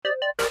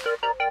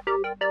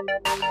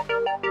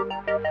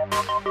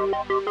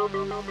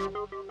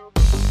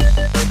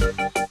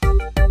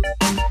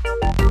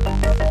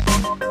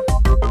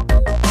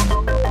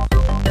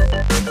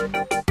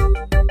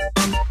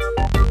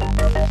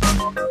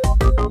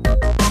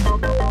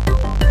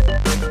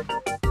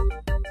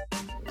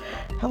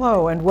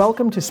Hello, and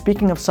welcome to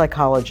Speaking of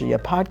Psychology, a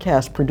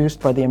podcast produced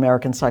by the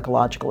American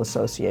Psychological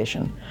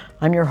Association.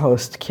 I'm your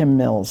host, Kim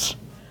Mills.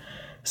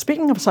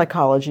 Speaking of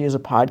Psychology is a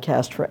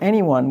podcast for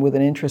anyone with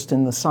an interest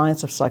in the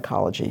science of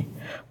psychology.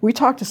 We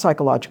talk to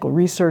psychological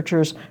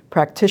researchers,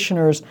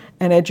 practitioners,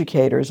 and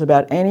educators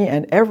about any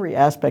and every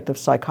aspect of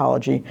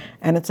psychology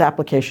and its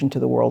application to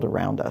the world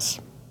around us.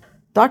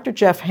 Dr.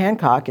 Jeff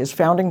Hancock is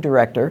founding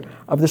director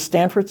of the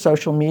Stanford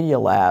Social Media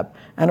Lab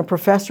and a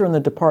professor in the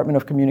Department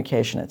of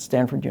Communication at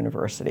Stanford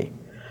University.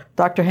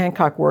 Dr.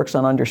 Hancock works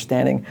on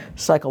understanding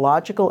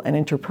psychological and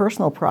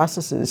interpersonal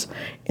processes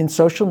in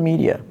social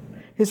media.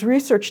 His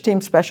research team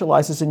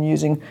specializes in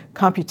using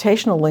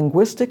computational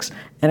linguistics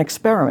and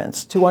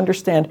experiments to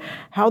understand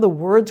how the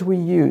words we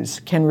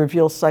use can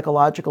reveal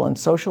psychological and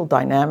social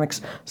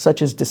dynamics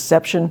such as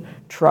deception,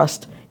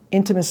 trust,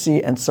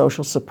 intimacy, and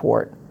social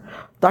support.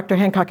 Dr.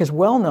 Hancock is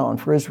well known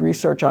for his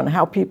research on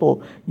how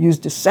people use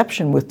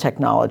deception with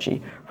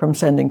technology, from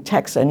sending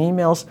texts and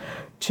emails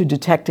to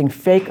detecting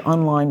fake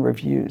online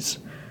reviews.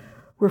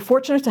 We're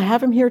fortunate to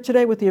have him here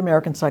today with the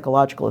American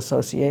Psychological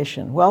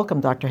Association. Welcome,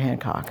 Dr.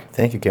 Hancock.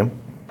 Thank you, Kim.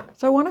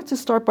 So I wanted to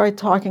start by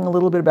talking a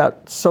little bit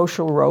about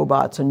social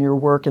robots and your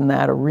work in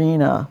that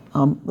arena.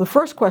 The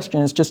first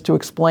question is just to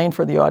explain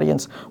for the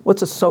audience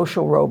what's a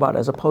social robot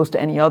as opposed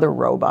to any other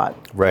robot.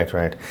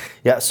 Right.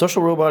 Yeah,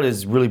 social robot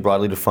is really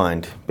broadly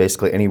defined.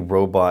 Basically, any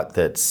robot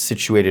that's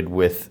situated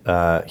with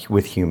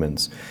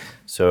humans.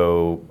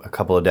 So a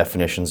couple of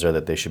definitions are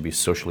that they should be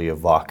socially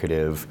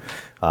evocative,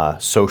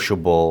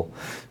 sociable.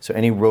 So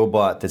any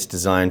robot that's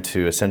designed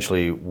to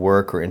essentially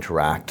work or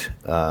interact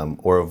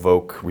or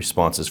evoke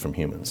responses from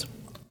humans.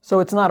 So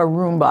it's not a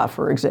Roomba,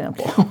 for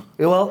example.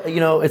 Well,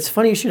 it's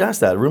funny you should ask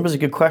that. Roomba's a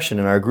good question,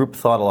 and our group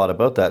thought a lot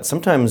about that.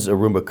 Sometimes a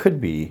Roomba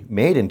could be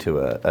made into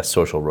a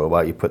social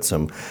robot. You put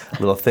some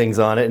little things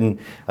on it, and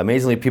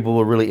amazingly, people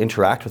will really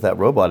interact with that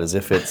robot as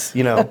if it's,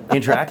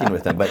 interacting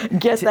with them. But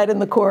Get that in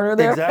the corner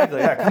there. Exactly.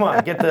 Yeah. Come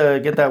on, get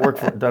that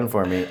work done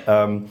for me.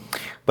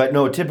 But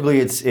no, typically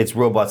it's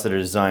robots that are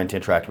designed to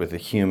interact with the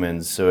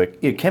humans. So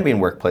it can be in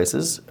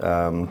workplaces.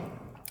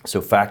 So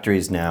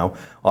factories now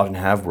often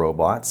have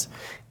robots.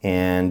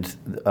 And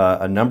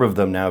a number of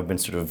them now have been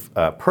sort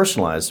of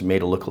personalized, made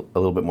to look a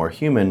little bit more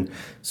human,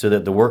 so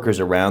that the workers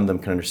around them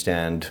can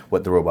understand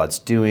what the robot's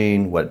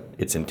doing, what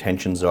its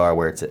intentions are,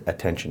 where its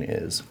attention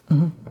is.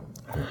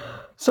 Mm-hmm.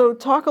 So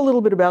talk a little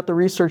bit about the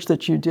research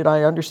that you did.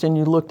 I understand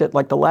you looked at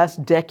the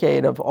last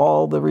decade of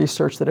all the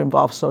research that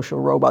involved social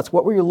robots.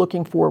 What were you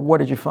looking for? What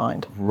did you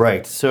find?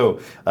 Right. So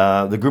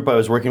the group I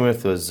was working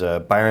with was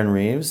Byron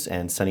Reeves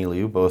and Sunny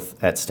Liu,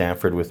 both at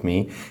Stanford with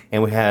me.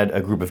 And we had a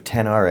group of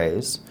 10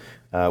 RAs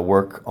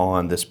work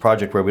on this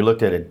project where we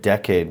looked at a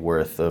decade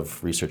worth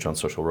of research on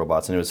social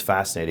robots, and it was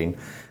fascinating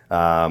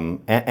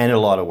and a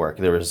lot of work.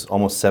 There was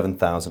almost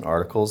 7,000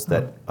 articles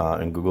that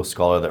in Google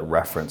Scholar that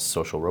referenced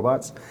social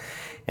robots,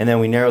 and then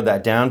we narrowed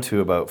that down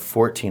to about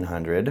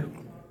 1,400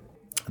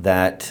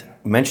 that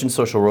mentioned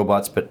social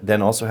robots, but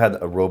then also had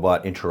a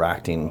robot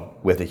interacting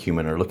with a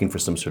human or looking for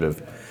some sort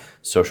of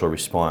social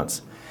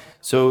response.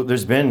 So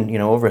there's been,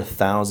 over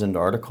 1,000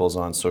 articles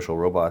on social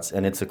robots,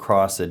 and it's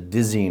across a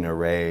dizzying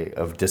array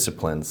of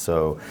disciplines.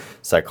 So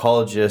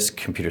psychologists,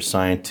 computer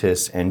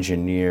scientists,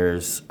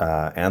 engineers,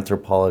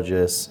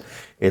 anthropologists.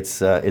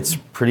 It's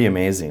pretty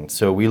amazing.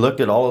 So we looked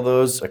at all of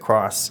those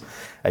across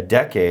a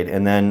decade,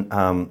 and then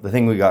the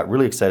thing we got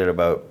really excited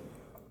about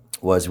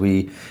was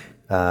we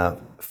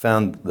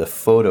found the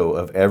photo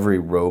of every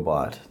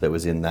robot that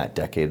was in that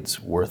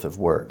decade's worth of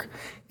work,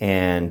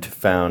 and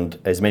found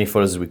as many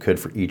photos as we could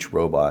for each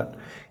robot.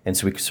 And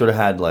so we sort of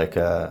had like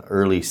a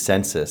early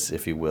census,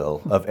 if you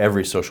will, of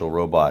every social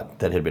robot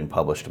that had been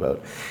published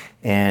about.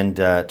 And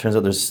it turns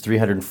out there's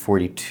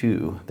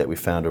 342 that we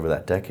found over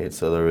that decade.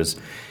 So there was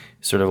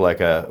sort of like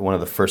one of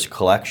the first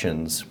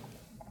collections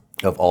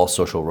of all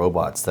social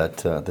robots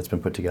that's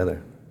been put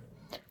together.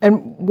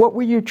 And what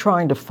were you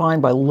trying to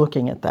find by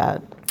looking at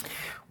that?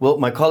 Well,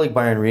 my colleague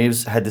Byron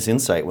Reeves had this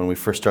insight when we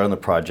first started on the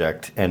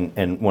project, and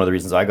one of the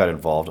reasons I got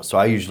involved. So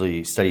I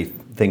usually study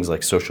things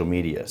like social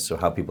media, so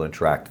how people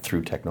interact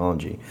through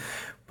technology.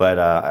 But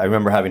I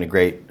remember having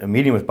a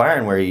meeting with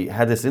Byron where he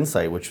had this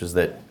insight, which was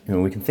that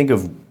we can think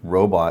of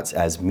robots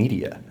as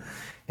media.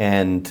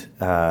 And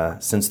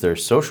since they're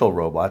social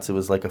robots, it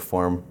was like a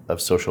form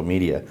of social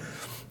media.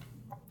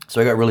 So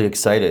I got really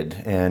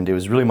excited, and it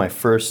was really my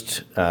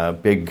first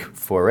big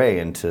foray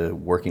into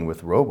working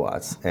with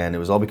robots, and it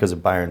was all because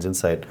of Byron's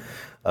insight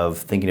of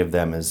thinking of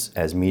them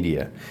as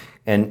media.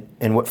 And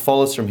what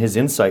follows from his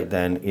insight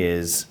then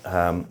is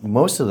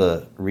most of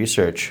the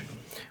research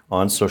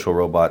on social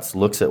robots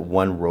looks at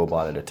one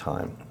robot at a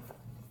time.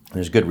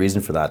 There's good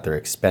reason for that. They're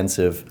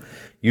expensive.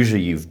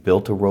 Usually you've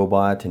built a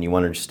robot and you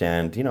want to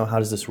understand, how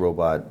does this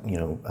robot,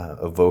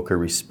 evoke a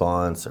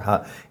response? Or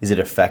how is it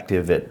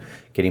effective at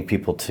getting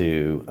people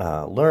to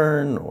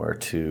learn or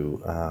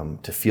to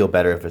feel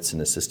better if it's an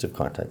assistive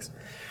context?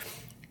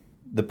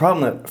 The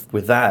problem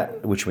with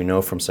that, which we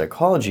know from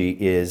psychology,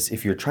 is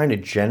if you're trying to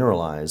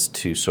generalize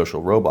to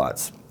social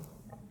robots,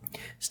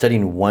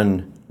 studying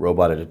one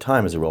robot at a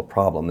time is a real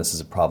problem. This is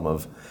a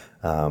problem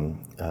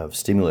of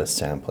stimulus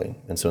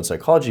sampling. And so in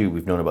psychology,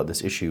 we've known about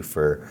this issue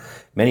for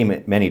many,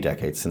 many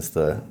decades, since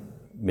the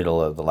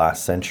middle of the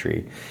last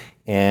century.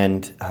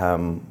 And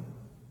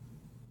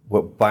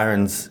what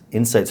Byron's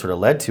insight sort of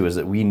led to is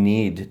that we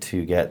need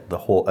to get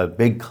a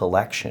big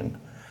collection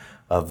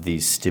of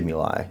these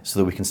stimuli so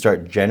that we can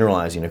start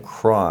generalizing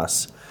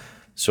across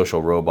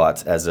social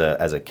robots as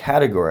a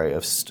category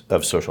of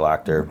social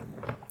actor,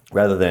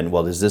 rather than,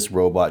 well, does this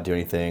robot do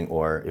anything?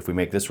 Or if we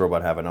make this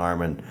robot have an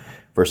arm and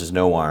versus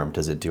no arm,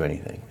 does it do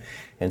anything?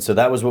 And so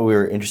that was what we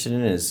were interested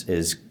in,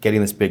 is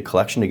getting this big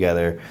collection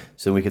together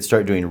so we could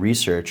start doing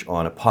research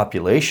on a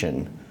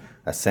population,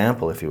 a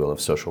sample, if you will,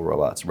 of social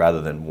robots,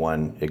 rather than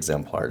one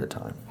exemplar at a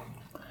time.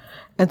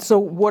 And so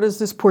what does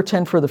this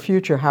portend for the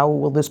future? How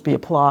will this be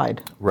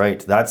applied? Right,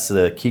 that's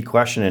the key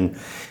question. And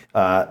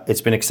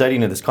it's been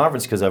exciting at this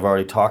conference because I've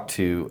already talked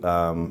to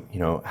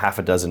half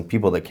a dozen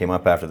people that came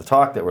up after the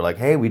talk that were like,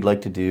 hey, we'd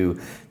like to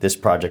do this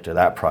project or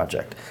that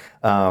project.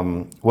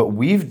 What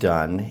we've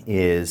done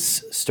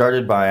is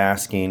started by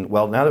asking,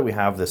 well, now that we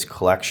have this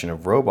collection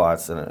of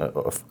robots and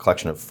a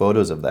collection of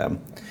photos of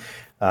them,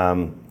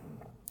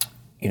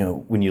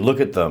 when you look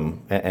at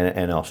them,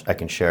 and I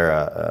can share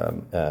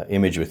an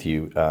image with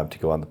you to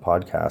go on the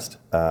podcast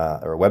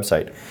or a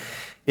website,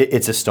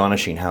 it's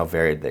astonishing how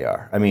varied they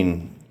are. I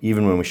mean,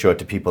 even when we show it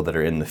to people that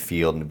are in the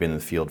field and have been in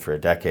the field for a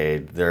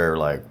decade, they're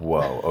like,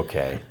 whoa,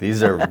 okay,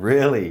 these are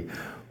really,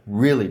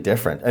 really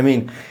different. I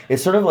mean,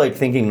 it's sort of like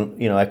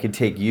thinking, I could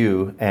take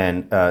you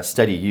and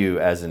study you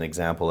as an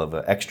example of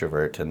an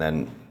extrovert and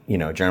then,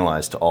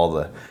 generalize to all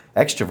the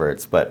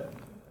extroverts, but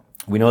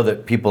we know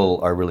that people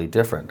are really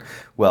different.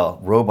 Well,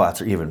 robots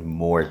are even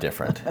more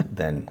different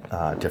than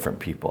different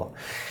people.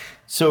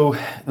 So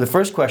the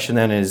first question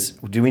then is,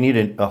 do we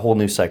need a whole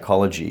new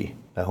psychology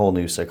to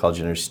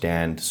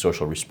understand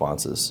social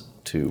responses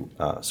to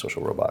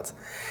social robots?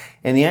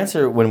 And the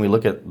answer, when we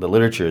look at the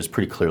literature, is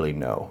pretty clearly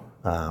no.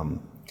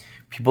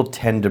 People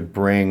tend to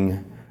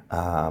bring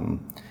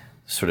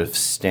sort of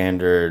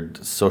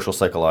standard social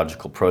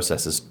psychological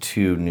processes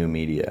to new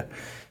media.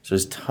 So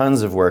there's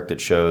tons of work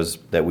that shows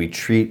that we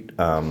treat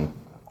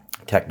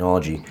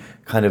technology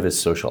kind of as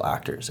social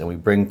actors, and we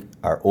bring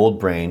our old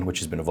brain, which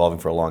has been evolving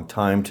for a long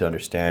time, to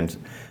understand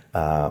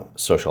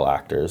social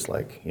actors,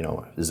 like,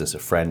 is this a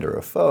friend or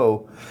a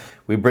foe?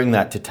 We bring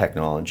that to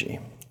technology.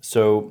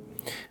 So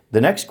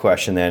the next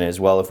question then is,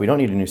 well, if we don't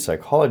need a new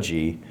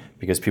psychology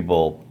because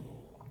people,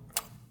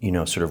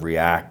 sort of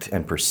react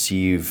and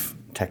perceive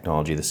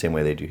technology the same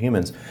way they do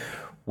humans,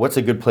 what's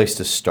a good place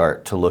to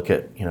start to look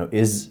at,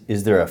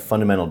 is there a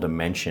fundamental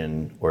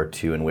dimension or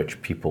two in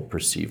which people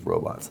perceive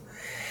robots?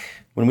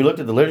 When we looked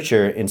at the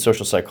literature in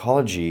social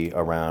psychology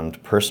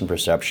around person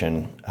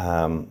perception,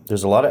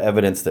 there's a lot of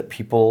evidence that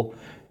people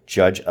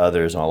judge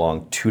others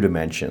along two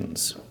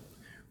dimensions,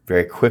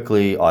 very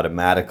quickly,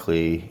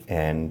 automatically,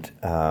 and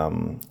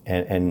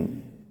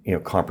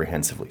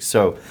comprehensively.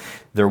 So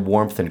their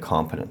warmth and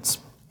competence.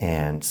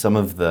 And some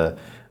of the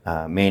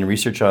main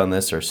research on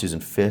this are Susan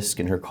Fiske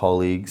and her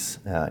colleagues,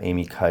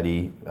 Amy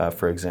Cuddy,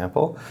 for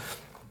example.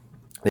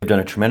 They've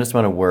done a tremendous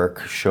amount of work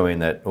showing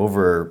that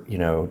over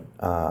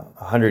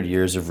 100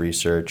 years of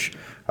research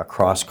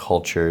across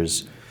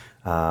cultures,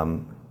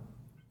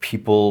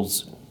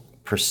 people's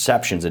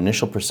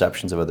initial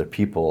perceptions of other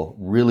people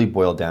really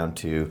boil down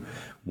to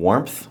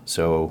warmth.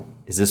 So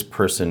is this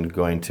person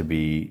going to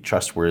be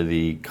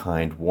trustworthy,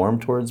 kind, warm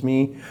towards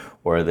me,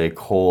 or are they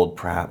cold,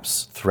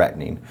 perhaps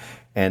threatening?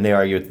 And they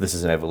argue this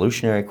is an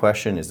evolutionary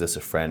question. Is this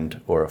a friend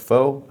or a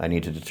foe? I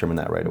need to determine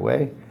that right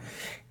away.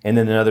 And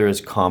then another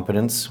is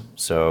competence.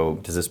 So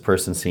does this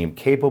person seem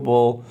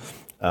capable,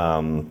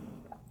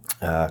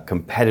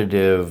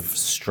 competitive,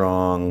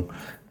 strong,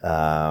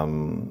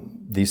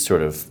 these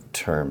sort of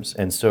terms.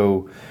 And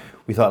so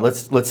we thought,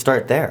 let's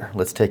start there.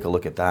 Let's take a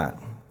look at that.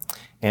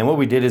 And what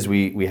we did is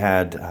we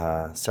had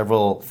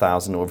several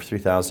thousand, over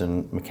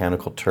 3,000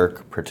 Mechanical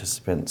Turk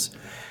participants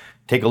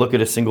take a look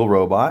at a single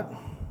robot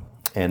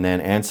and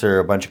then answer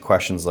a bunch of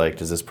questions like,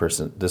 does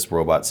this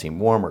robot seem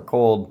warm or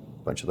cold?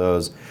 A bunch of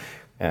those.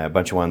 A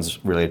bunch of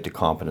ones related to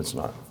competence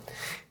or not.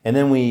 And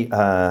then we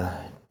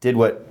did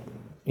what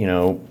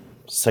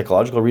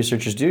psychological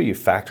researchers do. You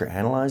factor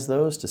analyze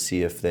those to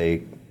see if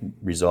they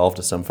resolve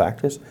to some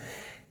factors.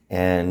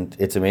 And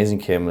it's amazing,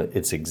 Kim,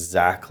 it's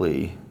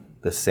exactly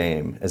the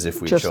same as if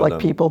we just showed like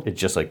them. people.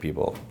 It's just like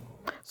people.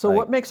 So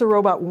what makes a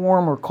robot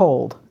warm or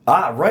cold?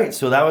 Right.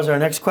 So that was our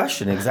next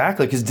question,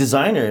 exactly. Because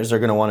designers are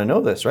going to want to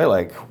know this, right?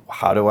 Like,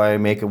 how do I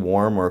make it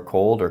warm or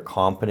cold or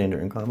competent or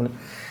incompetent?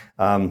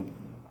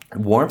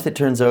 Warmth, it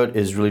turns out,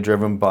 is really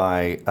driven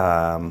by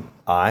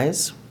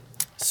eyes.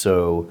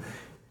 So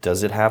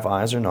does it have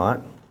eyes or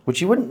not? Which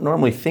you wouldn't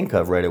normally think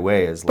of right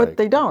away as But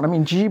they don't. I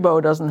mean,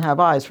 Jibo doesn't have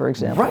eyes, for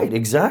example. Right,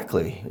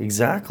 exactly.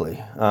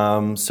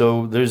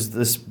 So there's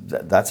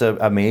that's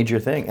a major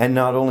thing. And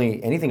not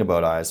only anything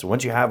about eyes. So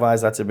once you have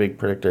eyes, that's a big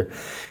predictor.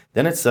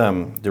 Then it's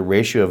the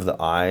ratio of the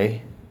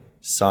eye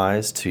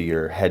size to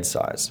your head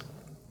size.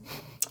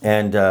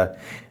 And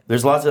the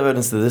There's lots of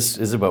evidence that this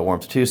is about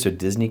warmth too. So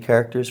Disney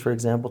characters, for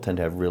example, tend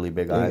to have really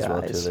big eyes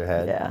relative to their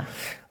head.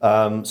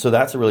 Yeah. So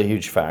that's a really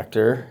huge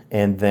factor.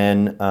 And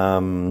then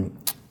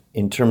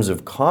in terms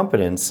of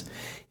competence,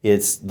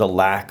 it's the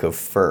lack of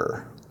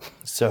fur.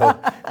 So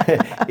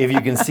if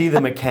you can see the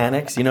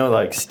mechanics,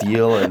 like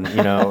steel and,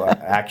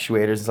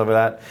 actuators and stuff like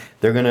that,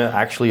 they're going to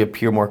actually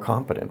appear more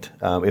competent.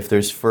 If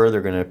there's fur,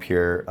 they're going to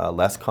appear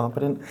less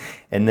competent.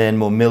 And then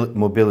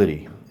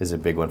mobility is a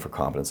big one for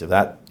competence. If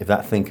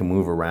that thing can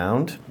move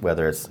around,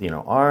 whether it's,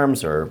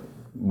 arms or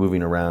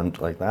moving around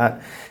like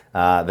that,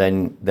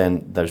 then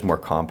there's more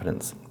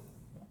competence.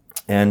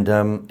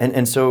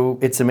 And so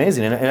it's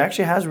amazing. And it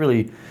actually has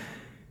really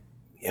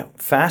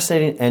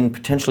fascinating and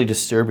potentially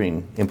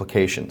disturbing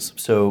implications.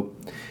 So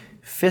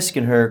Fisk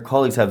and her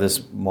colleagues have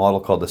this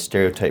model called the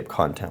stereotype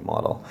content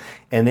model.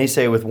 And they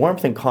say with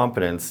warmth and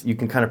competence, you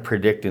can kind of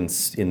predict in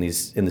this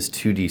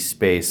 2D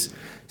space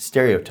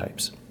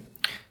stereotypes.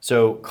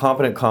 So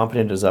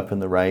competent is up in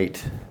the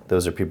right.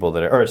 Those are people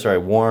that are,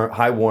 warm,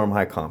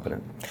 high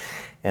competent.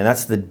 And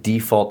that's the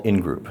default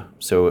in-group.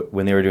 So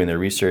when they were doing their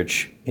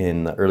research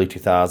in the early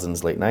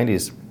 2000s, late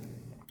 90s,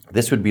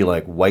 this would be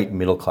like white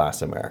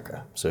middle-class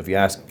America. So if you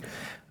ask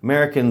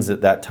Americans at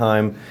that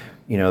time,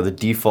 the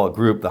default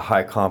group, the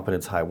high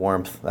competence, high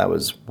warmth, that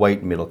was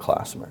white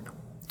middle-class America.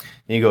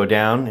 Then you go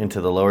down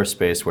into the lower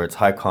space where it's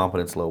high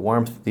competence, low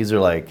warmth. These are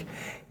like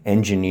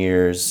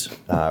engineers,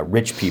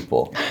 rich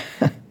people.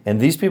 And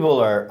these people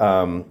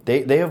are,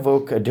 they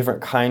evoke a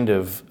different kind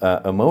of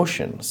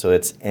emotion. So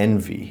it's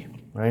envy,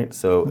 right?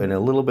 So in a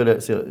little bit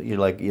of, so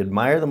you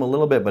admire them a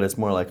little bit, but it's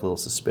more like a little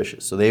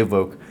suspicious. So they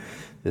evoke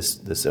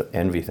this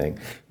envy thing.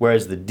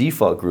 Whereas the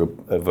default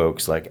group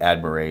evokes like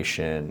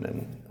admiration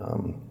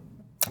and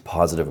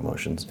positive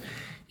emotions.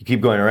 You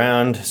keep going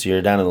around, so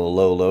you're down in the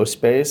low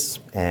space,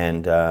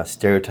 and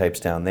stereotypes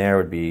down there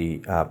would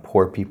be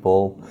poor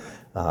people.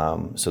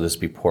 So this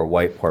would be poor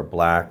white, poor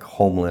black,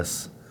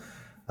 homeless,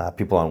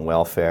 people on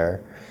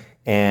welfare.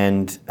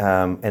 And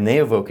they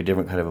evoke a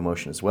different kind of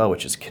emotion as well,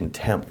 which is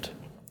contempt.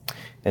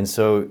 And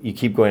so you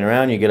keep going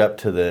around, you get up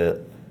to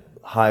the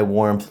high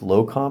warmth,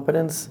 low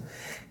competence.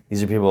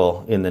 These are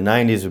people in the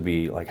 90s would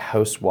be like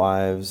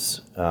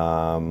housewives,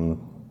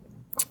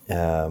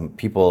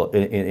 people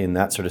in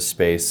that sort of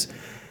space,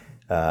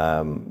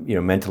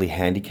 mentally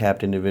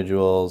handicapped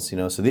individuals,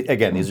 So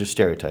again, these are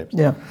stereotypes.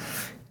 Yeah.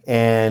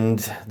 And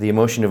the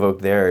emotion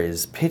evoked there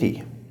is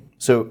pity.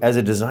 So as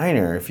a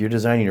designer, if you're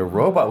designing a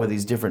robot with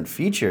these different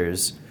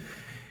features,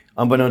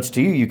 unbeknownst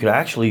to you, you could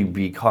actually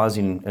be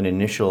causing an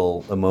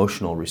initial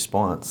emotional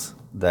response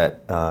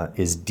that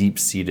is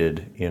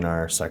deep-seated in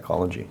our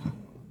psychology.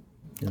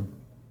 Yeah.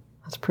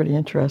 That's pretty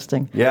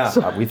interesting.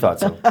 Yeah, we thought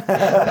so.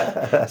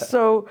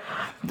 So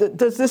did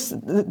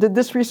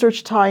this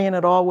research tie in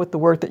at all with the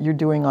work that you're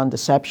doing on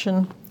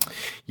deception?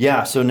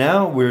 Yeah, so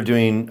now we're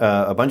doing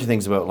a bunch of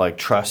things about like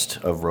trust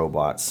of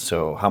robots.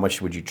 So how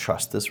much would you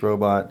trust this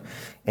robot?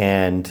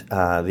 And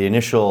the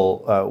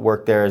initial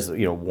work there is,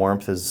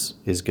 warmth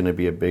is going to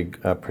be a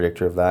big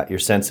predictor of that, your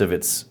sense of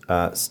its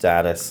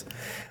status.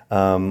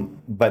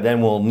 But then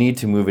we'll need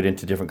to move it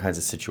into different kinds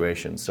of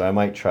situations. So I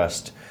might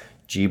trust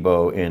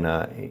Jibo in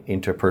an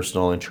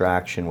interpersonal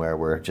interaction where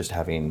we're just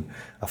having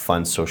a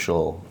fun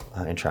social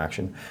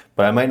interaction.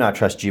 But I might not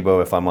trust Jibo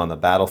if I'm on the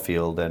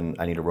battlefield and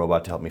I need a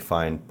robot to help me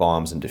find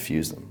bombs and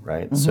defuse them,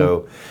 right? Mm-hmm.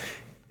 So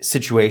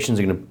situations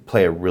are going to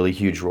play a really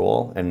huge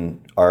role, and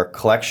our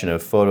collection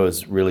of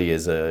photos really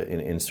is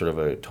in sort of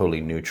a totally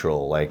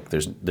neutral, like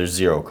there's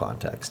zero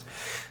context.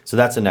 So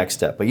that's the next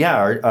step. But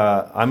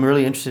yeah, I'm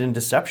really interested in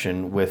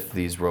deception with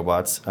these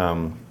robots.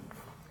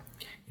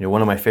 One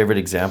of my favorite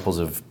examples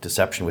of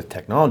deception with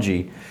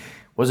technology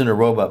wasn't a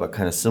robot, but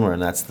kind of similar,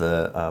 and that's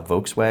the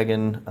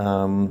Volkswagen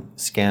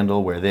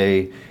scandal, where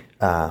they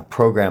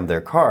programmed their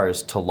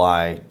cars to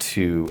lie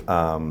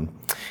to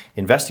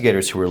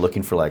investigators who were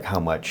looking for like how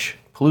much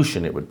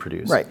pollution it would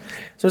produce. Right.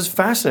 So it's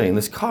fascinating.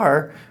 This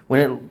car, when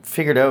it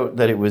figured out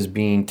that it was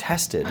being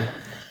tested,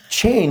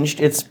 changed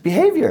its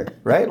behavior,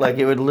 right? Like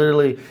it would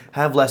literally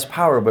have less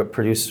power but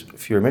produce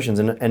fewer emissions,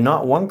 and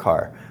not one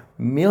car,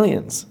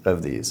 millions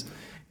of these.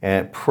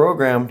 And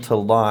programmed to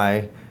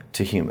lie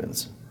to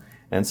humans.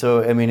 And so,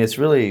 it's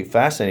really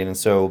fascinating. And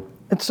so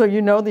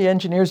the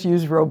engineers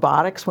used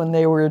robotics when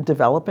they were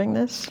developing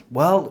this?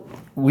 Well,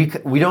 we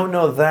don't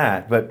know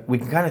that, but we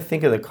can kind of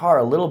think of the car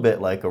a little bit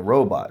like a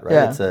robot,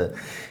 right? Yeah.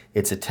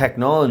 It's a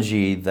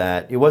technology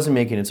that it wasn't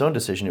making its own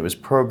decision. It was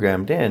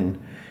programmed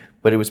in,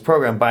 but it was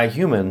programmed by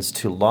humans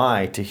to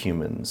lie to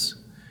humans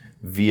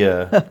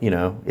via,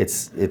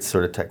 its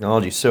sort of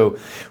technology. So,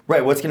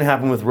 right, what's going to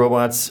happen with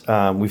robots?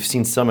 We've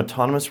seen some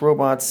autonomous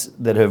robots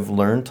that have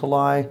learned to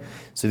lie.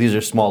 So these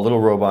are small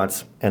little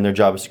robots, and their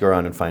job is to go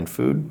around and find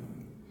food.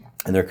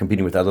 And they're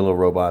competing with other little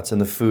robots,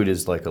 and the food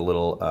is like a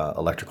little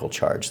electrical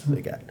charge that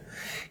they get.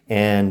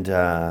 And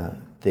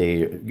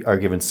they are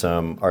given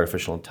some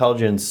artificial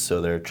intelligence,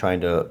 so they're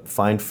trying to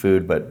find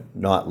food but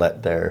not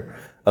let their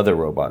other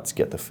robots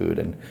get the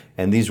food.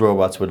 And these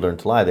robots would learn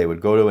to lie. They would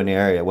go to an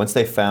area. Once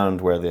they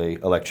found where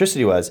the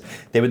electricity was,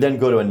 they would then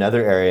go to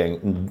another area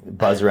and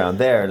buzz around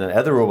there. And then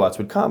other robots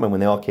would come. And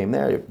when they all came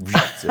there, it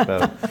zip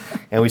out.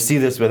 And we see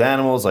this with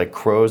animals. Like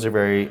crows are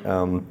very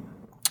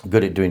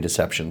good at doing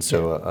deception.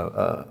 So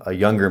a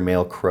younger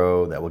male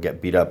crow that will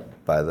get beat up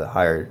by the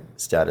higher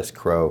status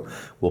crow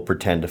will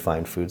pretend to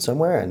find food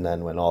somewhere, and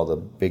then when all the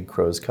big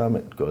crows come,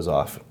 it goes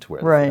off to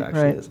where the food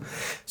actually is.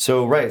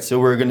 So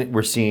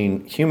we're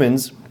seeing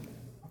humans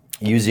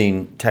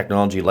using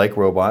technology like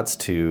robots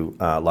to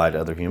lie to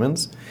other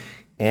humans,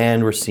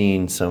 and we're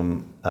seeing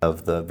some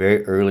of the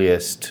very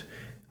earliest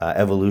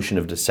evolution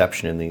of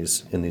deception in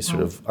these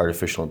sort of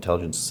artificial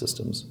intelligence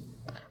systems.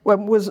 Well,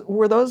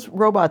 were those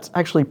robots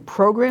actually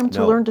programmed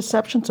to learn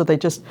deception? So they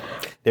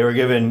were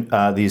given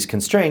these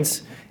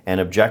constraints and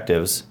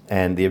objectives,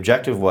 and the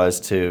objective was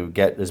to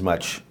get as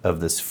much of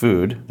this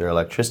food, their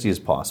electricity, as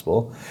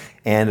possible,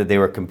 and that they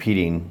were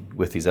competing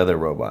with these other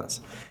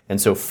robots.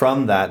 And so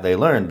from that, they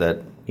learned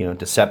that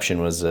deception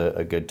was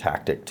a good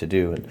tactic to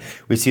do. And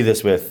we see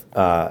this with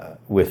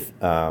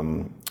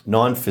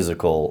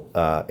non-physical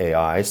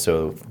AI,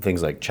 so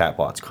things like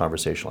chatbots,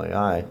 conversational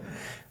AI.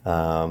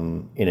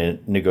 In a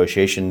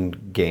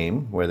negotiation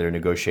game where they're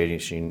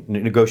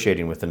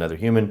negotiating with another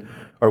human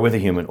or with a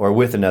human or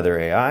with another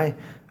AI,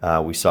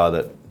 we saw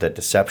that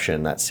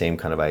deception, that same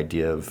kind of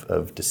idea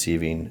of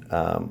deceiving,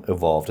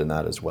 evolved in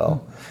that as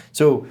well.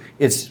 So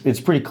it's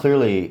pretty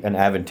clearly an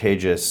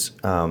advantageous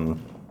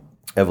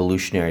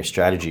evolutionary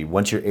strategy.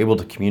 Once you're able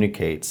to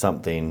communicate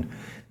something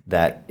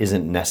that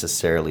isn't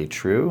necessarily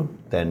true,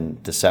 then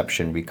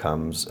deception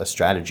becomes a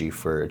strategy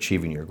for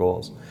achieving your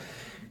goals.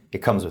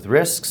 It comes with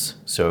risks,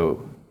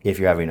 so if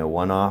you're having a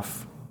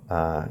one-off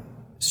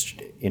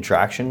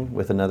interaction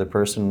with another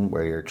person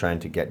where you're trying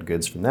to get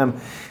goods from them,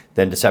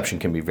 then deception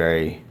can be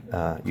very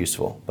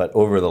useful. But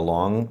over the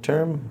long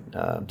term,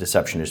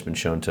 deception has been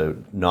shown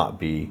to not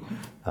be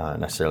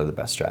necessarily the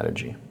best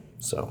strategy.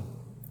 So,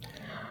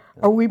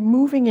 are we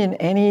moving in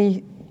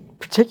any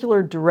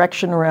particular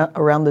direction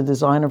around the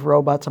design of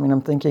robots? I mean,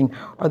 I'm thinking,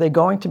 are they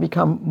going to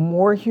become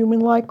more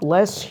human-like,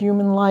 less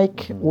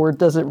human-like, or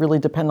does it really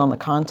depend on the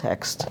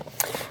context?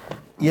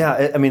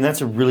 Yeah, I mean,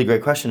 that's a really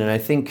great question. And I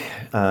think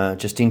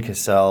Justine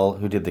Cassell,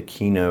 who did the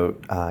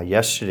keynote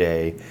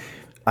yesterday,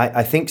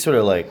 I think sort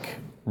of like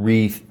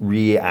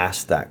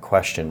re-asked that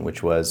question,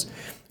 which was,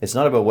 it's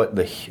not about what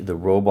the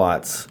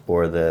robots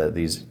or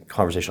these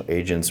conversational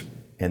agents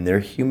and their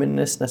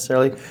humanness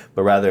necessarily,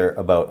 but rather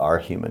about our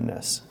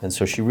humanness. And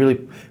so she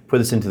really put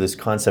this into this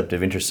concept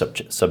of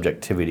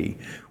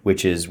intersubjectivity,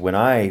 which is when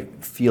I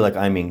feel like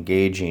I'm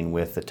engaging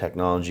with the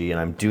technology and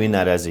I'm doing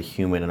that as a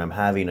human and I'm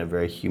having a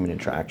very human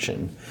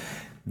interaction,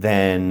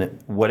 then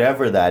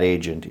whatever that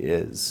agent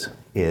is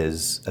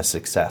a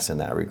success in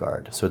that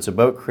regard. So it's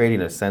about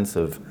creating a sense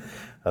of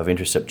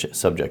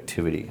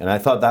intersubjectivity. And I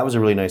thought that was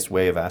a really nice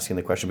way of asking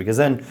the question, because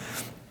then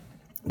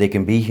they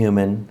can be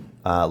human,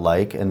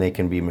 like, and they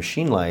can be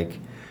machine-like,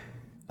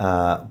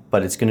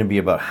 but it's going to be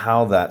about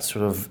how that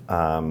sort of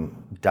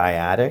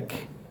dyadic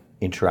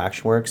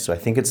interaction works. So I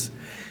think it's,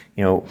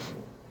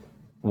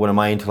 one of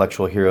my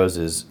intellectual heroes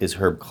is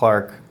Herb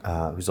Clark,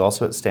 who's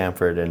also at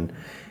Stanford,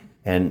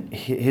 and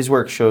his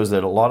work shows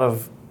that a lot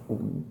of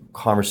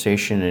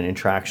conversation and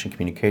interaction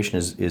communication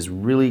is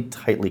really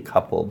tightly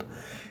coupled.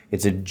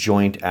 It's a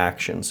joint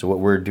action. So what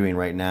we're doing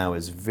right now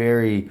is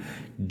very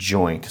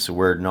joint. So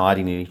we're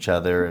nodding at each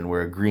other and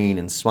we're agreeing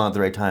and smiling at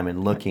the right time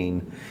and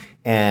looking.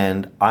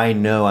 And I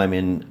know I'm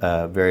in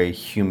a very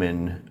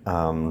human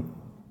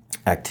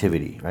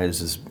activity, right? This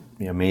is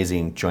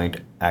amazing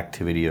joint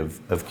activity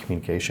of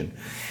communication.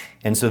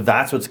 And so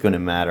that's what's going to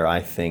matter,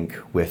 I think,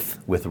 with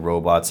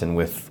robots and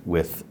with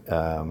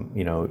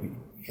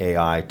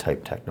AI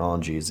type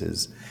technologies,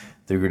 is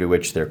the degree to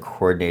which they're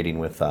coordinating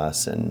with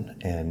us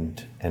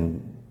and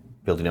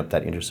building up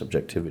that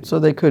intersubjectivity. So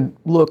they could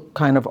look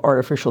kind of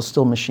artificial,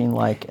 still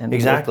machine-like, and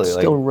exactly,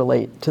 still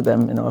relate to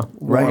them in a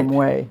warm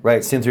way.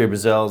 Right. Cynthia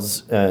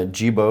Brazel's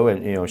Jibo,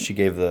 and she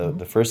gave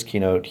the first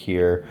keynote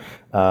here,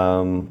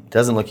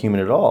 doesn't look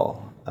human at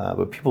all,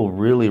 but people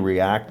really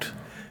react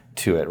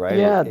to it, right?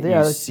 Yeah.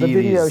 The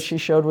video she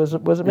showed was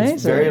amazing.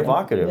 It's very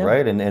evocative,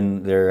 right?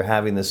 And they're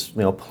having this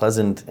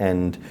pleasant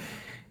and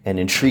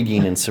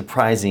intriguing and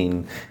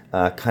surprising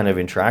kind of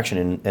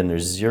interaction, and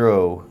there's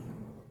zero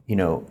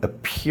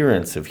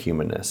appearance of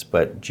humanness,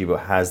 but Jibo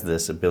has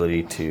this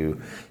ability to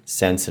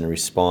sense and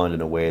respond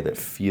in a way that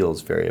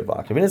feels very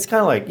evocative. And it's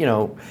kind of like,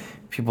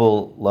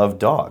 people love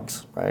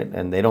dogs, right?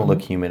 And they don't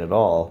look human at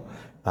all,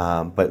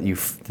 but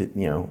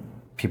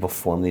people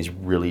form these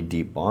really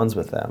deep bonds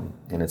with them,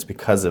 and it's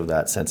because of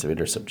that sense of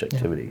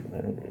intersubjectivity.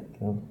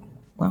 Yeah.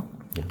 Well,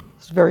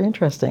 it's very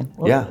interesting.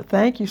 Well,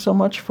 thank you so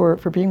much for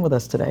being with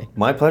us today.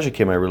 My pleasure,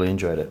 Kim. I really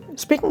enjoyed it.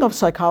 Speaking of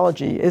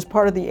Psychology is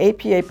part of the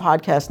APA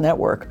Podcast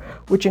Network,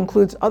 which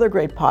includes other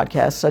great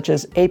podcasts such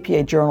as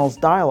APA Journal's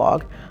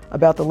Dialogue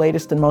about the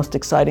latest and most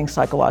exciting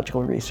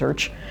psychological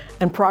research,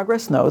 and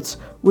Progress Notes,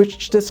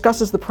 which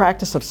discusses the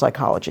practice of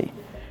psychology.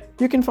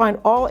 You can find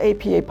all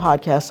APA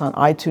podcasts on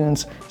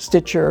iTunes,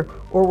 Stitcher,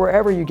 or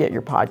wherever you get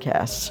your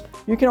podcasts.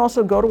 You can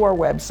also go to our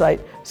website,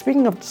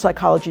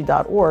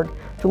 speakingofpsychology.org,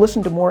 to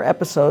listen to more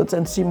episodes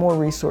and see more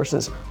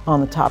resources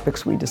on the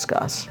topics we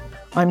discuss.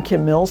 I'm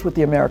Kim Mills with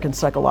the American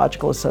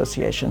Psychological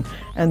Association,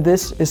 and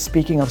this is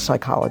Speaking of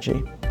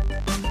Psychology.